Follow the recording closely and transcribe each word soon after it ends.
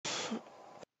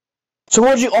So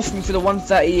what would you offer me for the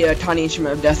 130 tiny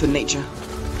instrument of death with nature?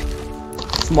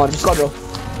 Come on, just got to roll.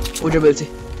 With your ability.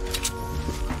 I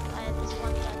had this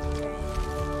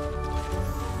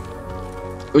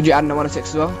 130 Would you add in a 106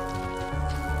 as well? What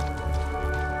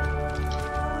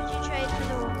would you trade for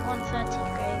the 130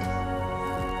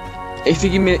 grave? If you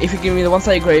give me the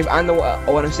 130 grave and the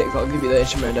 106, I'll give you the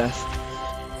instrument of death.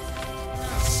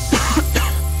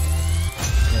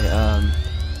 Okay,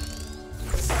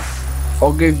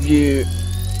 I'll give you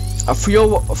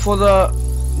for the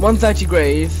 130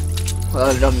 grave. Well,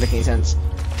 that doesn't make any sense.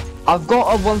 I've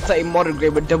got a 130 modded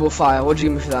grave with double fire. What'd you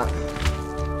give me for that?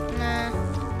 Nah.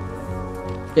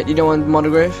 Yeah, you don't want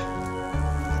modded grave?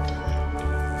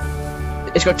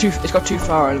 It's got two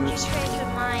fire elements. Trade for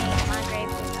my grave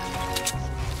with that.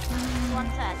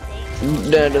 130.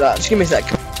 No, do that. Just give me a sec.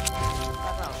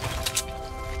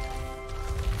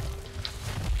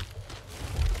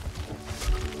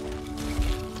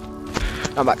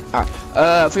 I'm back.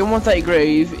 Alright. For your 130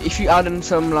 grave, if you add in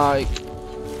some like,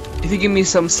 if you give me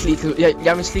some sleek, yeah, you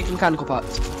have any sleek mechanical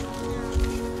parts?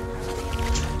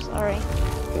 Sorry.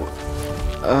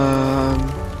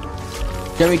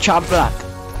 Give me charred black.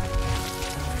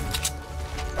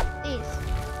 These.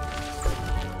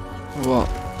 What?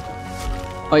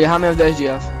 Oh yeah, how many of those do you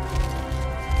have?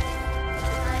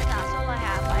 That's all I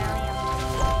have. I only have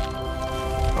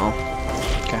Oh.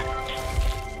 Okay.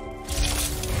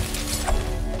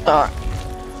 Alright.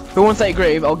 For 130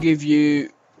 grave, I'll give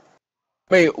you.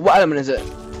 Wait, what element is it?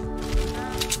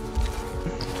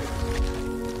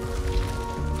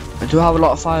 Do I have a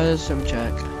lot of fires? Let me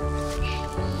check.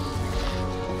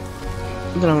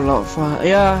 I don't have a lot of fire.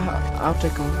 Yeah, I'll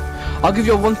take one. I'll give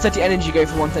you a 130 energy grave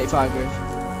for 135 grave.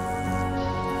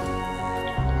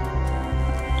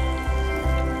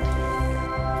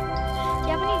 Do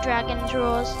you have any dragon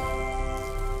drawers?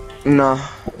 No.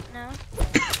 No.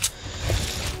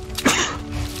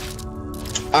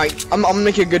 Alright, I'm gonna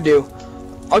make you a good deal.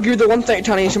 I'll give you the 130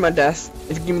 tiny instrument of death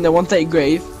if you give me the 130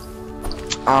 grave.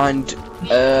 And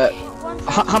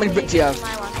how many bricks do you have?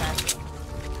 My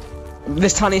 130.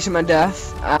 This tiny instrument of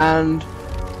death and No.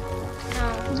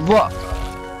 what?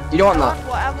 You don't want that? I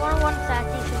want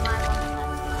 130 for my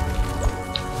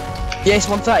 130. Yeah, it's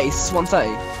 130. This is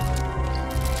 130.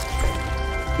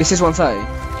 This is 130.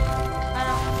 I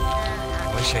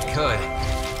don't. Wish I could.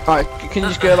 Alright, can you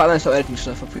just go about that and start editing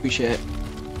stuff? I appreciate it.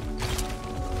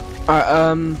 Alright,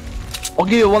 I'll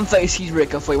give you a 130 siege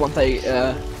breaker for your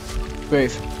 130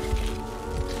 grave.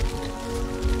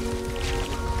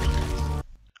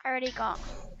 I already got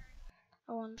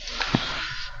a one.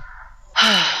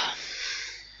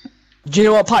 Do you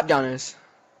know what pipe down is?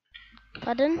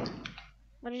 Pardon?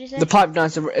 What did you say? The pipe down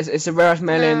is it's the rarest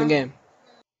melee in the game.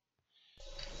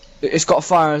 It's got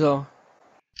fire as well.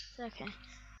 It's okay.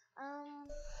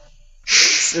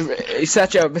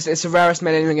 Search it up, it's the rarest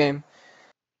melee in the game.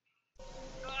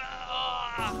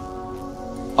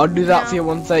 I'll do that for your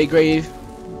 130 grave.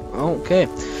 Okay.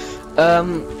 Just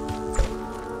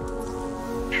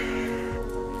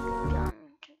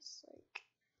like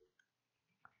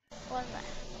one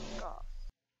left. Got.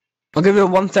 I'll give you a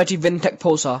 130 Vintech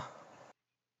Pulsar.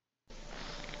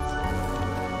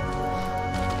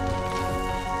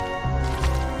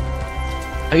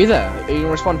 Are you there? Are you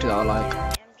gonna respond to that or like?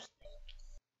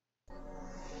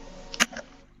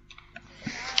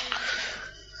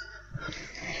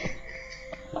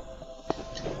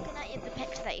 Looking at the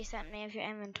picture that you sent me of your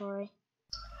inventory.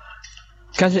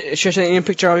 Can I should I send you a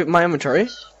picture of my inventory?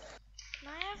 Can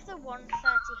I have the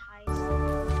 130 Hydra?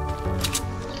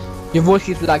 Your voice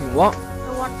keeps lagging. What?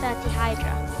 The 130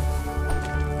 Hydra.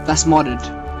 That's modded.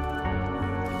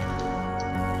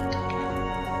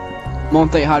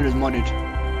 130 Hydra is modded.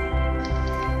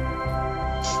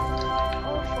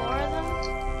 All four of them?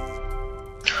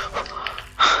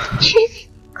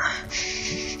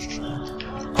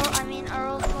 Are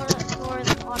all four of them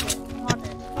modded?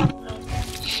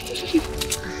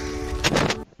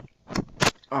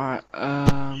 Alright,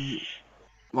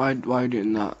 why are you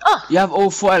doing that? Oh. You have all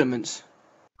 4 elements.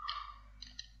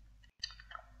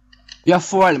 You have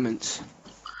 4 elements.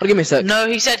 Oh, give me a sec. No,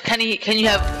 he said, can you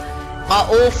have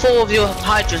all 4 of your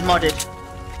hydras modded?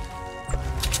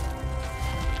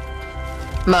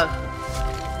 Mo.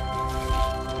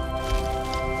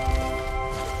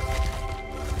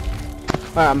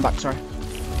 Alright, I'm back, sorry.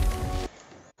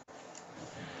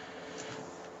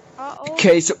 Uh-oh.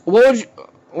 Okay, so what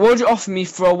would you offer me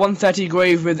for a 130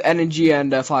 grave with energy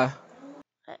and fire?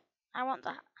 I want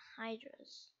the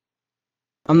Hydras.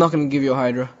 I'm not gonna give you a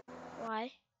Hydra.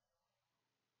 Why?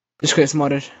 Just because it's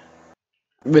modded.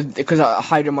 Because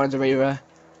Hydra mods are very rare.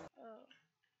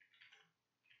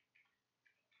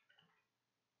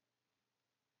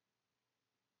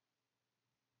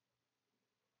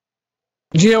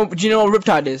 Do you know what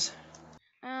Riptide is?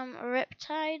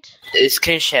 Riptide.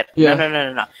 Screen share. Yeah.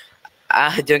 No.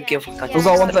 I don't give a We've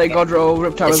got 130 God roll,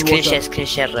 Riptide with Screen water.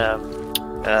 share.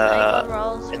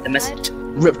 The message.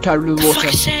 Riptide with water.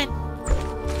 Fuck it.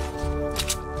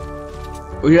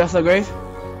 Will you have the grave?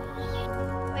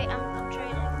 Wait, I'm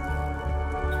trading.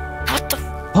 What the?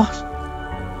 What?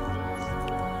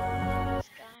 This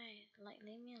guy, like,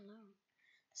 leave me alone.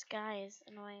 This guy is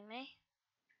annoying me.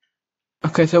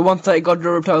 Okay, so 130 God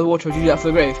roll, Riptide with water. Would you do that for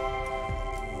the grave?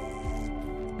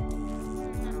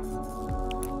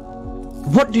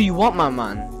 What do you want, my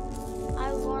man?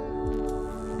 I want.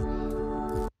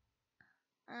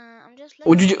 I'm just.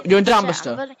 Would you looking do a at the down chat. buster?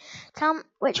 I'm gonna- Tell me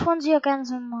which ones are your guns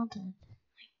and modded.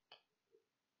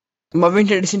 My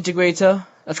Ranger Disintegrator.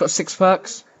 That's got 6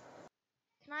 perks.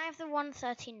 Can I have the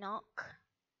 130 knock?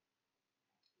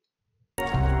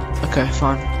 Okay,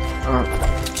 fine.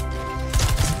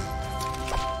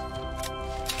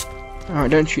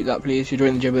 Alright, don't shoot that, please. You're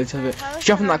doing the durability of it.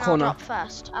 Jump in that corner. I'll drop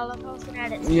first. I'll post an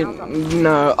edit.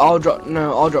 I'll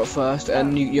drop first,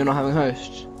 and you're not having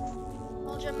host.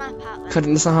 Hold your map out then. Cause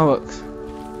that's not how it works.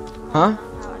 Huh?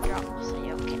 Power drop, so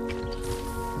you're okay.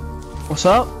 What's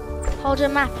up? Hold your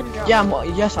map and drop. Yeah,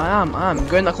 yes, I am.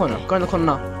 Go in that corner. Go in the corner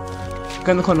now.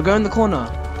 Go in the corner. Go in the corner.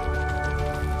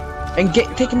 And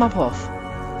take your map off.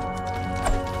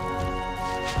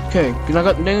 Okay,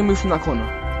 then move from that corner.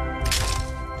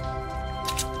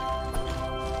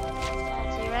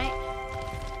 Is he right?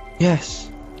 Yes.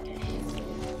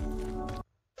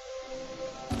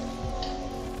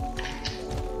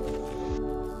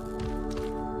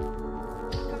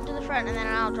 Come to the front and then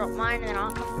I'll drop mine and then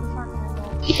I'll come to the front and then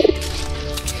we'll...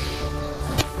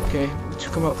 Okay, let's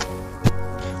come up.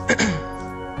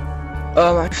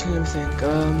 Actually, let me think.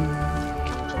 Come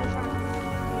to the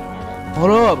front.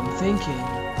 Hold up, I'm thinking.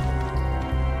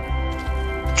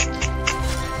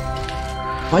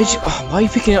 Why are you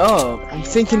picking it up? I'm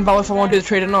thinking about if I want to do the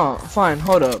trade or not. Fine,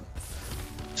 hold up.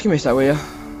 Just give me a sec, will you?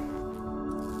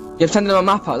 You're sending my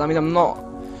map out, that means I'm not...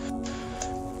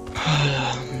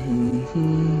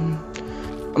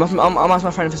 I'm asking my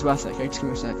friend if it's birthday, okay? Just give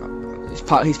me a sec.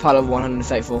 He's part of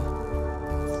 134.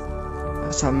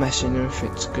 That's how I'm messaging him if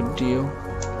it's a good deal.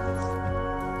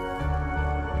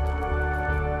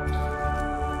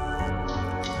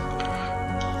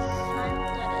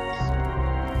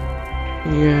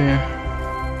 Yeah.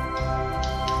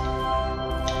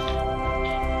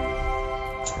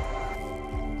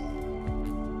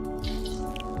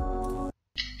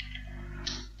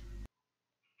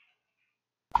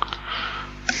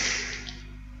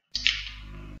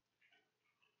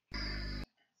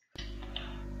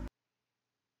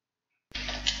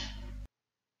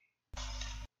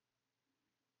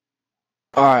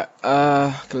 Alright,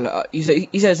 he said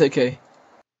it's okay.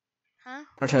 Huh?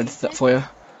 I'll try to do that for you.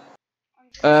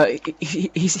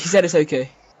 He said it's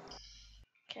okay.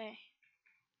 Okay.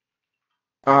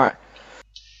 Alright.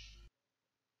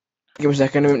 Give me a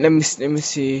second. Let me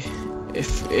see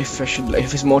if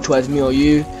it's more towards me or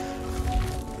you.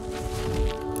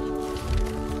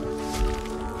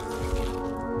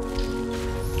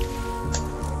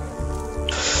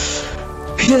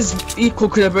 It is equal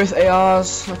because they're both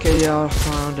ARs. Okay, yeah, I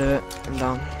found it. I'm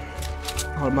down.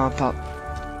 Hold my map up.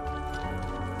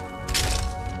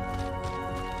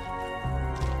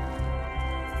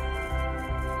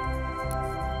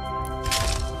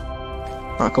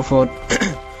 Alright, go forward.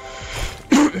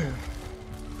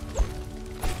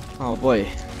 Oh boy.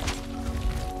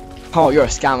 Oh, you're a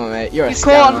scammer, mate. You're a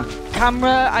scammer. On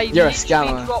camera, You're a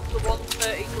scammer. Dropped the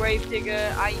 130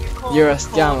 Gravedigger. You're a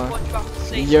scammer.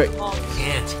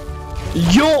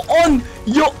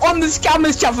 You're on the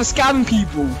scammers chat for scamming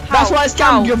people. That's why I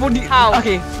scam you.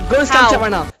 Okay, go on scam chat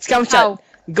right now. Scam chat.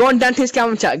 Go on Dante's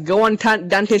scam chat. Go on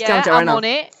Dante's scam chat right now. I'm on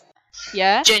it.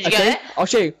 Yeah. Did you get it? I'll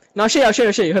show you. No, I'll show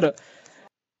you. Hold up.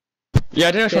 Yeah,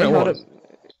 I don't know what it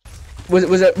was.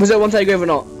 Was it 130 grave or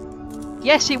not?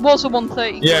 Yes, it was a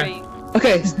 130 Yeah. grave.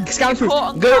 Okay, scam proof.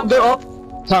 Caught on Go up.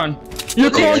 Turn.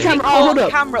 You're caught on camera. Oh, hold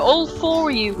up. Camera, all four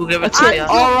of you. We'll give it Okay, to you.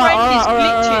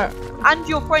 alright. And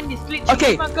your friend is glitching.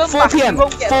 Okay, Give my gun 4 back, PM, you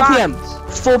won't get 4 PM,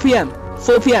 banned. 4 PM,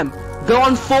 4 PM. Go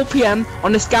on 4 PM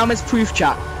on the scammers proof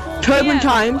chat. 4 Turbine PM.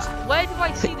 times. Where do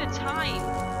I see the time?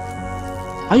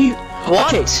 Are you?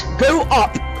 What? Okay, go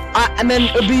up, and then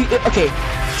it'll be okay.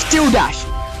 Steel Dash.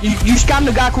 You scam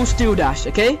the guy called Steel Dash,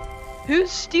 okay? Who's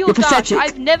Steel You're Dash? pathetic.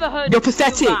 I've never heard You're of Steel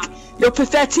pathetic. Dash. You're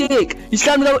pathetic. You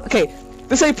scam the okay.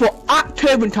 Let's say put at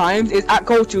Turbine Times is at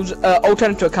Goldstill's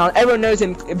alternative account. Everyone knows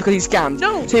him because he's scammed.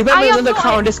 No, so you I better am another not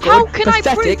account on him. Discord. How can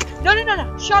pathetic. I prove?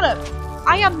 No, shut up.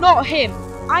 I am not him.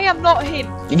 I am not him.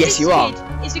 Yes, This you are. kid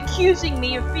is accusing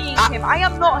me of being him. I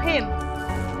am not him.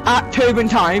 At Tobin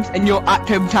Times, and you're at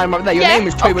Tobin Time right there. Your name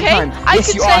is Tobin okay. Time. I Yes,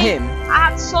 could you are say him.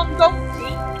 At Son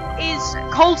Donkey is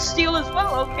Cold Steel as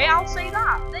well. Okay, I'll say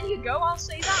that. There you go. I'll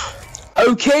say that.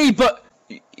 Okay, but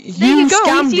There you go,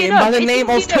 scammed easy him enough. by the It's name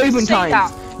easy of enough to Tobin say Times.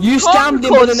 that. You Can't scammed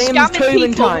him by the record name of scamming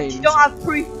Tobin people which Times. you don't have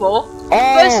proof for.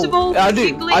 Oh, First of all, I you're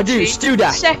do. I do. glitching. Still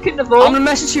that. Second of all, I'm gonna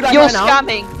message you you're right now.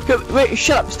 scamming. Wait,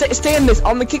 shut up. Stay in this.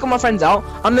 I'm gonna kick all my friends out.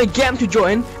 I'm gonna get him to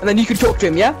join, and then you can talk to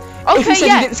him, yeah? If he Okay, says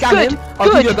yeah, you didn't scam good, him, I'll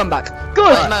give good. you a gun back.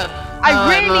 Good. Alright.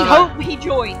 I really hope he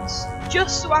joins,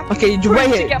 just so I can Okay, prove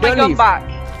wait to here, get my don't gun leave. back.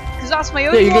 Because that's my Yeah,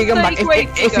 only you get your gun 130 back grade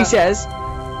if he figure. says.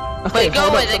 Okay, Wait, go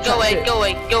hold away up, then, stop go away, chatting go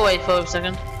away, go away for a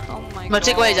second. Oh my I'm gonna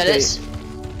take away his god. edits. shit.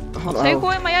 I'll take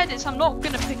away my edits, I'm not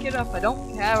gonna pick it up, I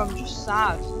don't care, I'm just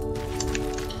sad.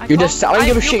 You're just sad. I don't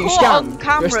give a shit, you you're caught scam. on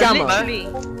camera, You're a scammer. literally.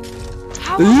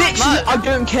 How am Literally, I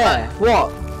don't care.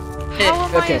 What? How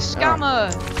am I Okay, a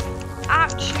scammer?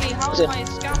 Actually, how am I a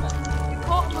scammer? You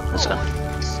caught on Let's go.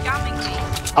 record scamming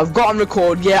me. I've got on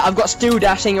record, yeah, I've got Still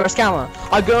Dash saying you're a scammer.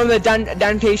 I go on the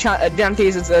Dante's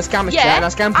scammer chat and I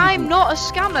scam people. I'm not a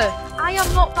scammer. I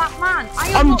am not that man. I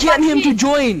am I'm not getting that him to kid.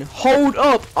 join. Hold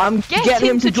up. I'm Get getting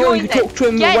him to join. You then. talk to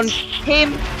him Get one.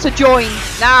 him to join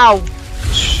now.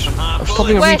 I'm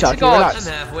stopping a Swear retard. to Can you God. relax?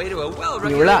 I'm halfway to a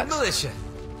Can you well-regulated relax? militia.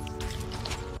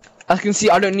 As you can see,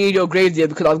 I don't need your grave digger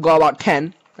because I've got about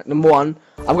 10. Number one.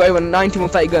 I've got over 19 or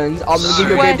 30 guns. I'm gonna give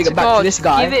your Swear grave digger to back God, to this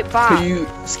guy give it back. who you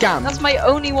scammed. That's my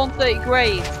only 130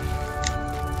 grave.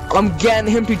 I'm getting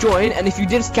him to join, and if you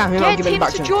did scam him, I'll Get give him him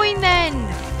back to to him. join then.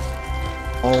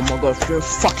 Oh my god, if you don't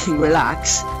fucking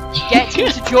relax. Get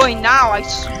him to join now. I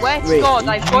swear to Wait, God,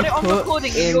 I've got it on put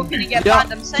recording. in- You're gonna get Yeah,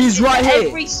 banned. I'm sending he's it right to here.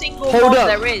 every single Hold one up.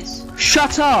 there is.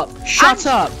 Shut up! Shut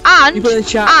up! And You put in the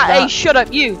chat hey, that- shut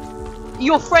up, you.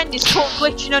 Your friend is caught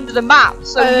glitching under the map,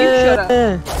 so you shut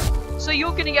up. So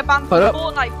you're gonna get banned from Hold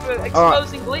up. Fortnite for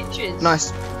exposing glitches.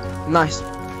 Nice. Nice.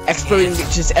 Exploding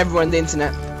glitches everywhere on the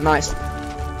internet. Nice.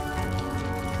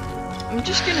 I'm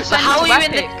just gonna But send how it are to you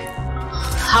in the Epic.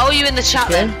 how are you in the chat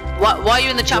Yeah. then? Why are you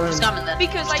in the chat for scamming then?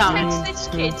 Because I Tell me. text this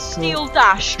kid, Steel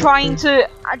Dash, trying to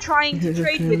trade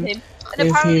with him, and If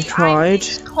you apparently I'm tried,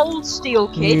 this Cold Steel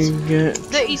kid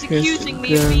that he's accusing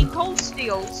me of being Cold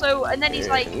Steel. So, and then he's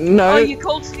like, No. "Oh, you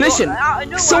Cold Steel?" Listen, Out of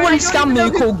nowhere, someone I don't scammed even me know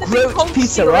who called the Groat Cold Pizza,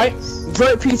 Steel right? is.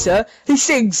 Groat Pizza, he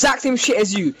said the exact same shit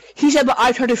as you. He said that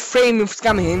I tried to frame him for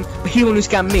scamming him, but he wanted to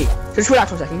scam me. So just relax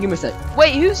for a second, give me a sec.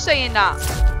 Wait, who's saying that?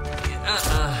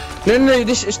 No,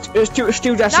 this is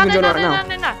Still Dash No, is no, going no, on right now. no,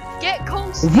 no, no, no. Get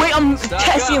Cold Steel. Wait, I'm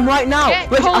texting him right now.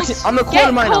 Get Wait, Cold, actually, I'm gonna call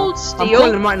him right now. Cold I'm Steel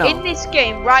calling him right now. in this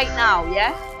game right now,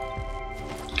 yeah?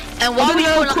 And I why don't were you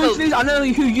know calling Cold up? Steel, I know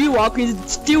who you are because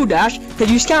it's Still Dash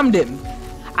because you scammed him.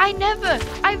 I've never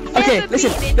Okay, been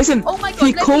in. listen. Oh my God,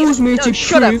 He let calls me no, to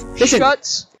shut prove. Up. Listen,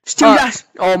 Shut Still up. Dash.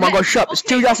 Oh my God, shut up.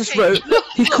 Still Dash's throat. Look,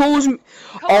 He calls me.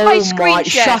 Come on my Oh screen my,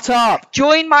 share. shut up.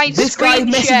 Join my This guy screen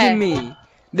is messaging share. me.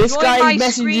 This Join guy my is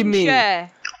messaging screen me.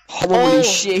 Share. Holy Oh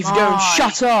shit, if you don't my.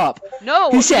 shut up. No,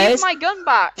 He says- give my gun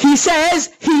back. He says,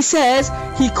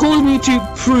 he calls me to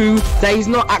prove that he's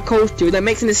not at Cold Steel, then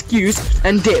makes an excuse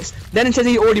and dips. Then it says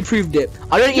he already proved it.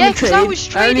 I don't Yeah, even 'cause trade, I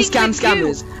was I only trading scam with you.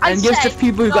 scammers. I And gives to said,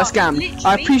 people who got no, scammed.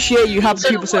 I literally, appreciate you helping these are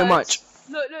people the so words. much.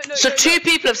 Look, So look, two look.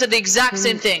 people have said the exact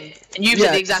same thing, and you've Yeah,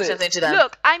 said the exact so- same thing to them.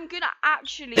 Look, I'm gonna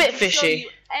actually Bit show fishy. you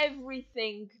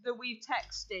everything that we've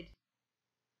texted.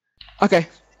 Okay.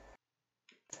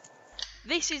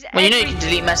 This is Well, you know you everything can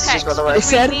delete messages, text by the way. It between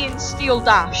said- me and Steel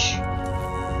Dash.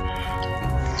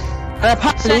 And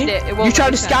apparently, Send it, it won't you tried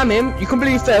to let me send. scam him, you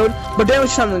completely failed, but then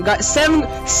was something, guys.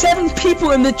 Seven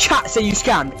people in the chat say you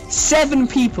scammed. 7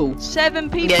 people. 7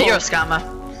 people. Yeah, you're a scammer.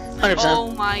 100%.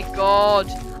 Oh my God.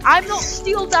 I'm not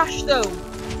Steel Dash though.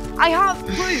 I have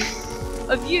proof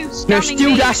of you scamming No, Steel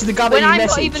me Dash is the guy that when you I'm not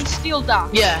messaged. even Steel Dash.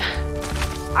 Yeah.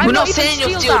 I'm We're not even saying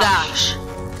you're Steel Dash.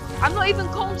 I'm not even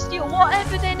Cold Steel,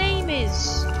 whatever their name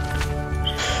is.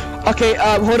 Okay,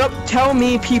 hold up. Tell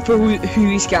me people who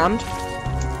he scammed.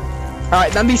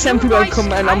 Alright, then be 7 Who people have that I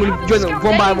come and I'm I gonna haven't join them scammed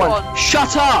one by one. anyone.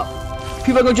 Shut up!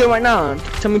 People are gonna join right now.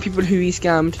 Tell me people who he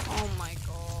scammed Oh my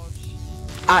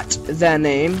God. at their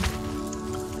name.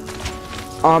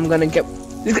 I'm gonna get.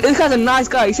 This guy's a nice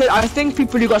guy. He said, I think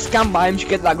people who got scammed by him should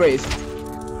get that grave.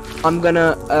 I'm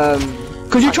gonna,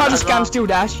 cause you tried to As scam well. Steel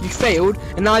Dash, you failed,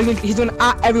 and now he's gonna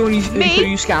at everyone who Me?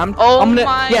 you scammed. Oh I'm gonna,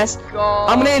 my yes, God.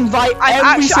 I'm gonna invite I'm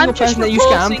every single just person that you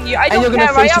reporting scammed, you. I and don't you're gonna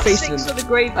care. I face to have face 6 them. of the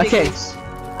grave Okay. diggers.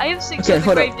 I have 6 Okay, of the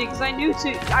hold up. grave diggers. I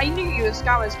knew you were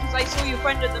scammers because I saw your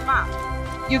friend at the map.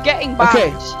 You're getting banned.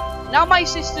 Okay. Now my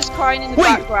sister's crying in the Wait,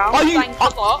 background. are you- Thanks a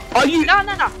lot. Are you? No. Are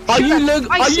Shut you up. Logan?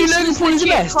 My Are you Logan sister's Paul is the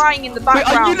legit best? crying in the Wait,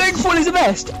 background. are you Logan Paul is the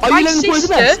best? Are My you Logan Paul is the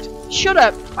best? sister, shut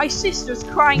up. My sister's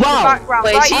crying in the Wow. background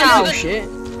Wait, right she now. Logan- Shit.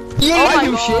 Oh I my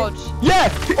do god. shit. Yeah.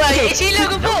 Wait, is he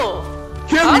Logan Paul?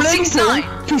 He went from Logan 6'9".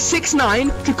 Paul to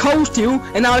 6'9" to Cold Steel,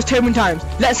 and now it's Tobin Times.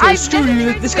 Let's go. I've Screw never you.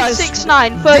 trained This with guy's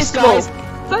 6'9", this first of all. guy's-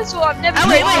 First of all, I've never Oh,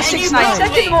 trained wait, with and you 6'9".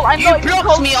 Second of all, I'm you not even blocked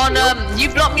Cold me on Steel. you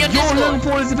blocked me on Your Logan Discord.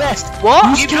 Paul is the best. What?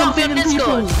 You You blocked me scam on so many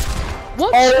people. Discord.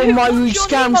 What's, Oh who, my, you what's your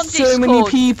name scammed on so many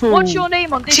Discord? people. What's your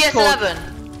name on Discord? TS11.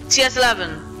 TS11.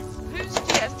 Who's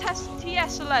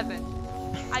TS11?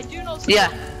 I do not support Yeah.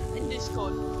 in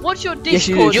Discord. What's your Yes,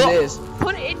 you Discord? do. It is.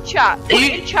 Put it in chat. Put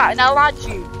it in chat and I'll add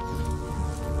you.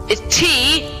 It's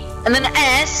T and then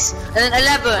S and then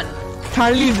 11.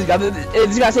 Can't leave this guy.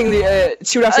 This guy's saying the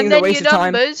see what I'm saying And is a then waste your of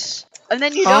time. numbers. And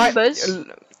then your Alright, numbers.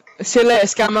 see you later,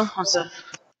 scammer. Awesome.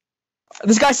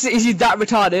 This guy says he's that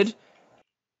retarded.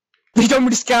 You don't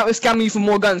really scam you for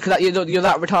more guns because you're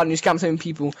that retarded and you scam so many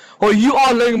people. Or you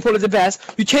are Logan Paul as the best.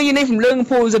 You change your name from Logan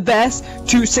Paul as the best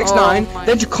to 6'9", Oh my-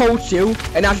 then to Cold Steel,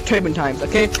 and now to Tobin Times.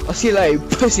 Okay, I'll see you later, you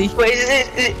pussy. Wait, is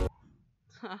it?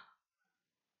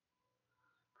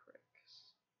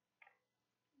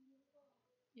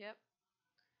 Yep.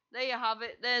 There you have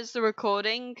it. There's the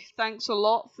recording. Thanks a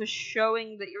lot for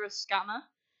showing that you're a scammer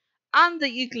and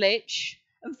that you glitch.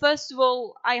 And first of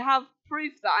all, I have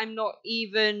proof that I'm not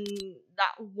even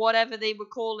that whatever they were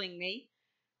calling me,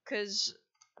 because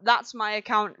that's my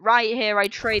account right here. I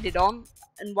traded on,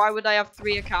 and why would I have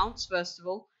 3 accounts? First of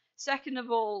all, second of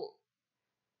all,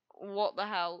 what the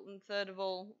hell? And third of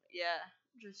all, yeah,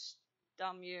 just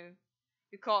damn you,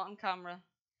 you're caught on camera.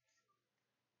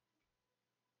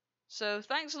 So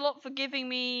thanks a lot for giving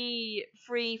me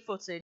free footage.